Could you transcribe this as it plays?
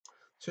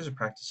So here's a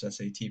practice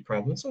SAT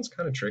problem. This one's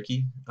kind of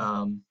tricky.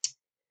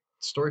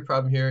 Story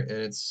problem here, and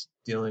it's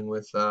dealing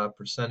with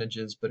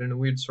percentages, but in a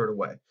weird sort of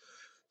way.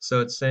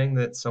 So it's saying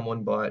that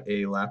someone bought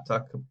a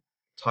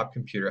top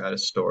computer at a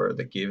store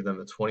that gave them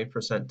a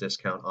 20%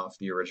 discount off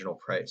the original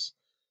price.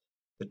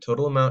 The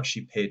total amount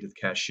she paid to the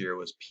cashier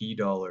was P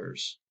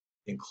dollars,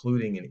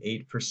 including an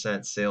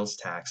 8% sales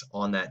tax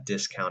on that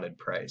discounted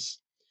price.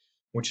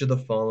 Which of the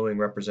following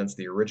represents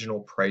the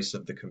original price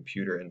of the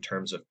computer in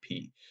terms of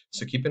P?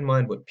 So keep in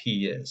mind what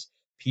P is.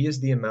 P is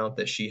the amount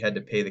that she had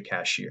to pay the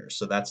cashier.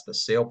 So that's the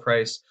sale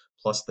price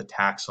plus the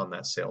tax on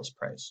that sales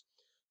price.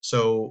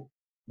 So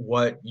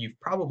what you've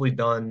probably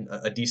done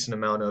a decent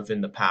amount of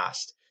in the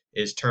past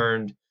is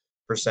turned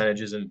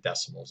percentages into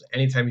decimals.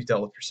 Anytime you've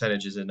dealt with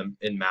percentages in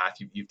math,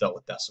 you've dealt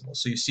with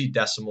decimals. So you see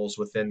decimals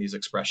within these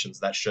expressions.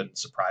 That shouldn't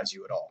surprise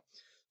you at all.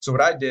 So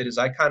what I did is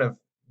I kind of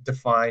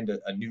defined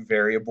a new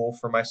variable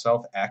for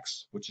myself,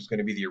 X, which is going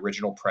to be the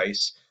original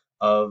price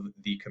of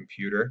the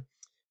computer.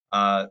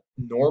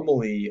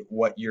 Normally,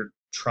 what you're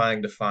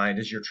trying to find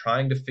is you're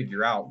trying to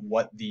figure out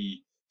what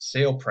the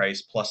sale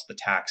price plus the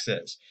tax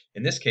is.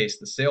 In this case,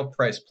 the sale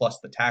price plus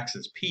the tax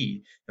is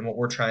P, and what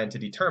we're trying to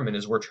determine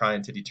is we're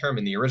trying to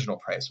determine the original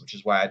price, which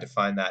is why I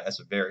define that as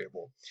a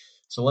variable.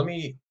 So let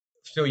me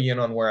fill you in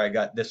on where I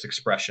got this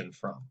expression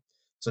from.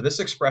 So this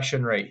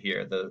expression right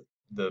here,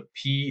 the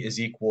P is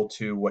equal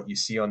to what you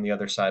see on the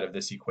other side of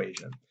this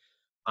equation.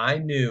 I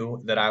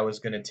knew that I was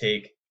going to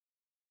take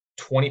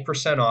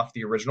 20% off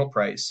the original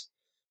price.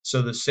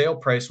 So the sale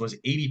price was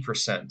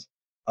 80%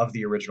 of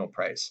the original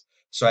price.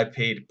 So I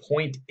paid zero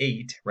point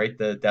 0.8, right,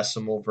 the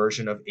decimal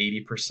version of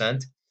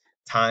 80%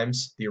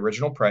 times the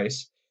original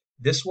price.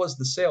 This was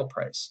the sale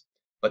price.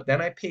 But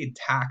then I paid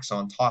tax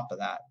on top of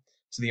that.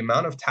 So the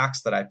amount of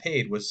tax that I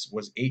paid was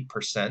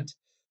 8%.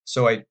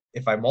 So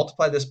if I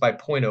multiply this by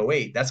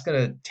 0.08, that's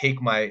going to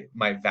take my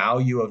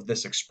value of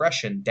this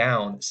expression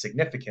down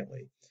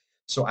significantly.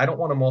 So I don't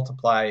want to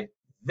multiply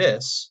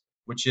this,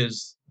 which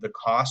is the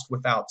cost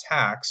without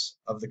tax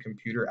of the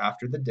computer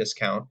after the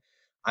discount.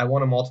 I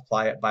want to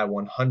multiply it by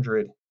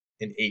 108%,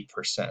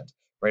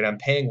 right? I'm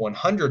paying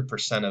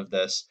 100% of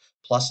this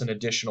plus an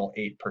additional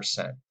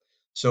 8%.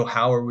 So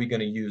how are we going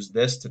to use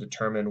this to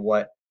determine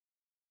what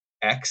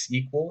X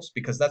equals?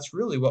 Because that's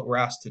really what we're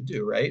asked to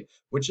do, right?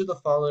 Which of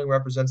the following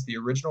represents the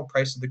original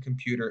price of the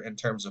computer in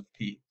terms of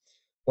P?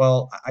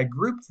 Well, I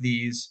grouped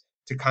these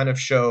to kind of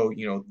show,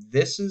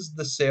 this is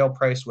the sale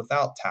price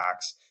without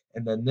tax,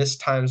 and then this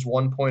times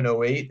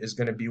 1.08 is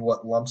going to be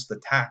what lumps the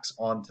tax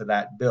onto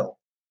that bill.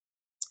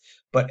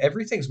 But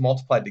everything's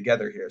multiplied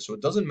together here, so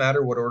it doesn't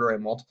matter what order I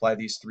multiply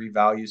these three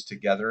values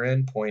together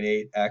in,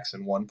 0.8, x,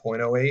 and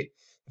 1.08.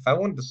 If I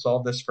wanted to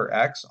solve this for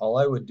x, all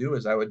I would do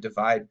is I would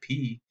divide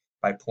p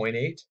by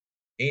 0.8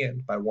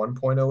 and by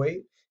 1.08.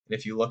 And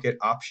if you look at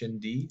option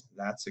D,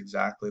 that's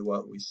exactly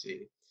what we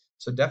see.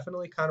 So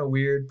definitely kind of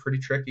weird, pretty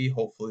tricky.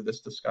 Hopefully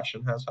this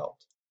discussion has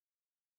helped.